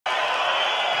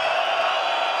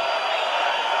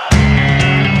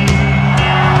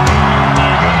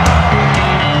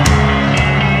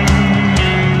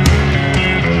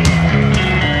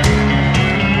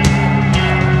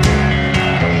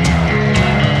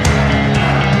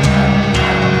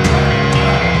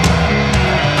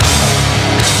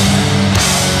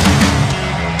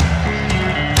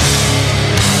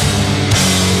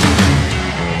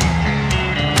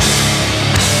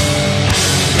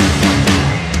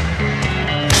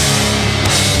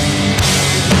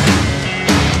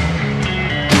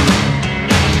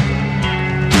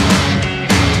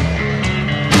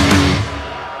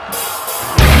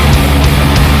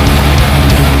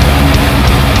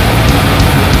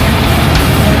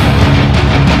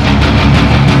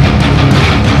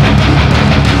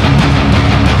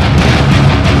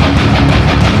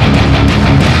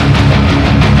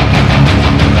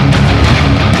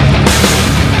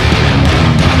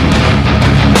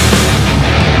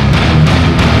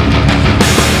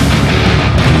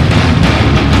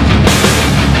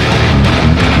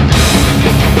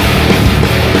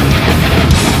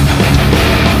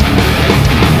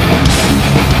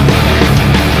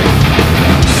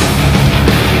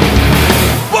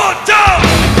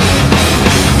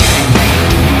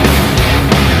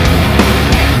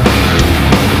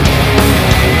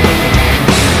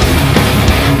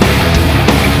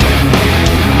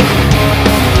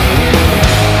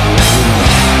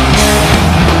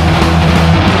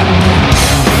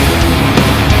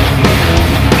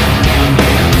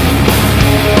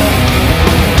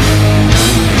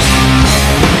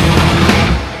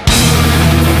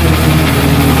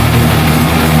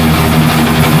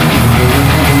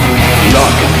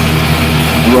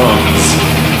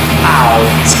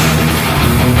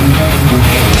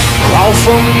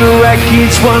from the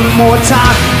wreckage one more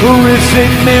time. Horrific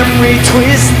memory,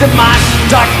 twist the mind.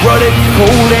 Dark, rutted,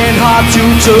 cold and hard to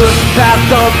turn. Path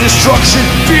of destruction,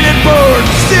 feel it burn.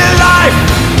 Still life,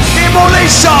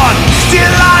 immolation.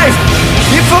 Still life,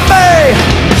 infamy,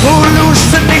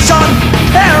 hallucination.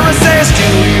 Heresy,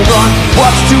 still you run.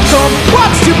 What's to come,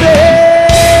 what's to be?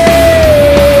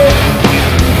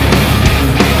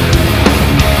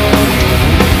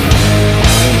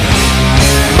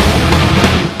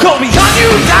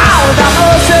 You down without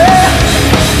mercy,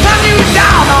 run you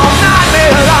down all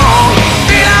night long.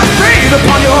 Feel us breathe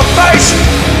upon your face,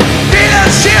 feel us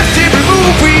shift every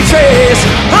move we trace.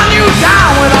 Run you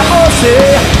down without mercy,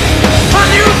 run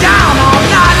you down all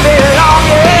night long,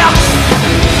 yeah.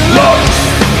 Look,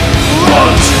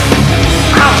 runs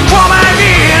out coming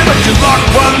in, but your luck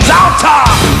runs out top.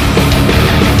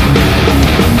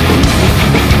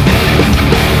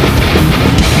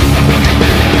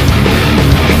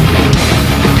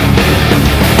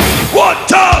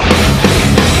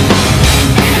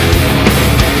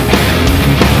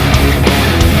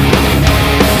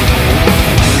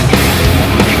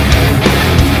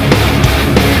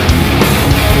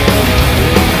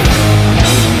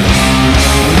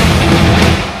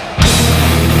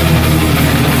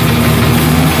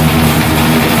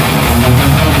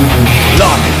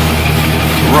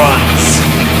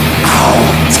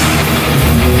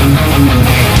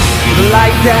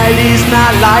 That is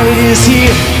not light is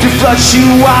here to flush you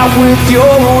out with your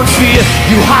own fear.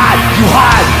 You hide,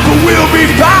 but we'll be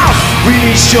found.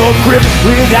 Release your grip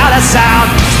without a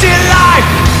sound. Still life,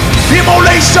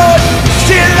 immolation.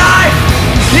 Still life,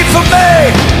 infamy,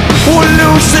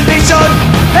 hallucination.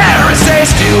 Heresy,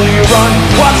 still you run.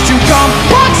 What's to come,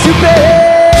 what's to be?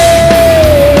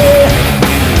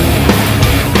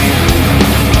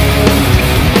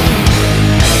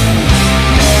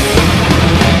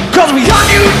 We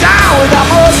hunt you down without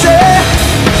mercy,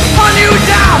 hunt you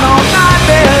down all night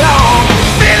long.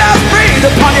 Feel us breathe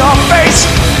upon your face,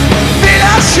 feel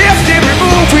us shift every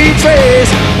move we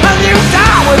trace. Hunt you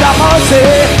down without mercy,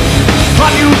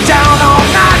 hunt you down all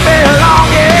night long,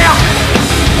 yeah.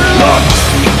 Luck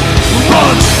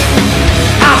runs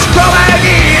out coming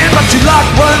in, but your luck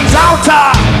runs out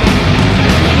top.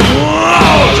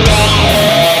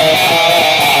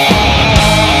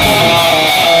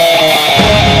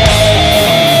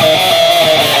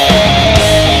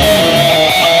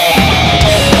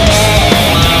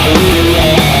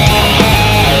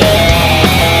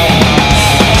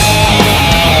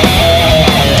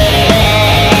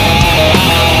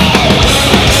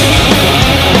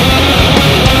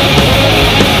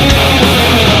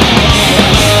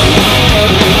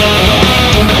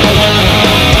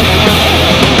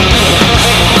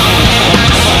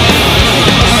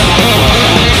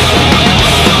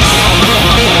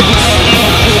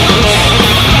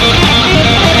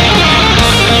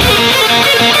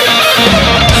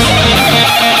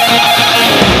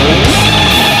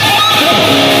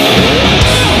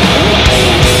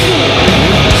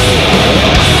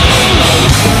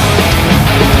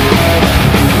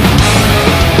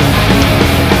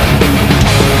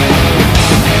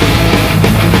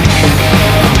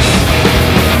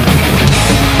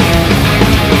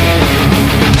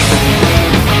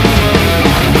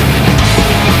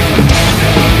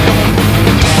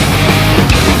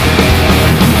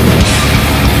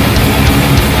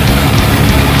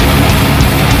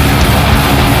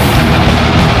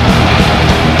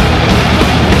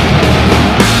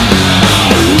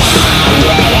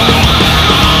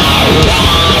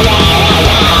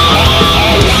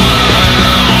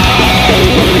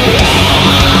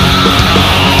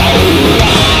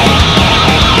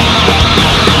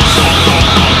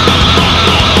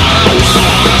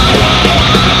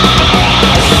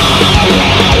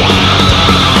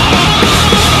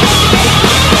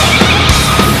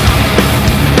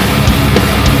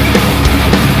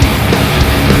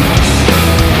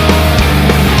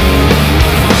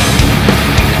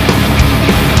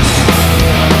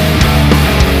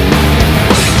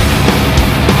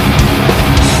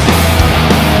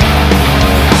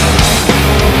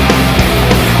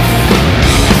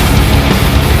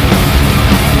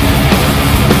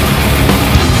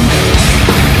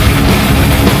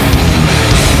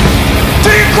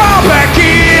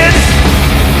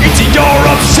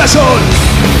 obsession,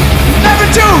 never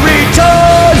to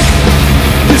return.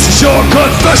 This is your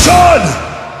confession.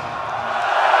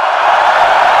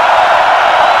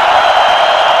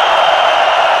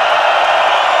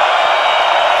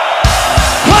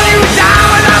 Hunt you down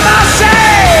without mercy,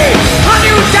 hunt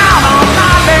you down all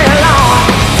night long.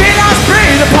 Feel us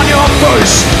breathe upon your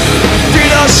face,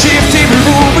 feel us shift every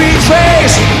move we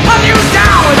trace. Hunt you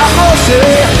down without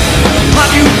mercy.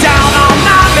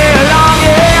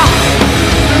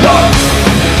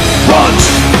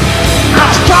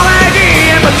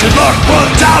 Good luck,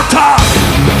 1,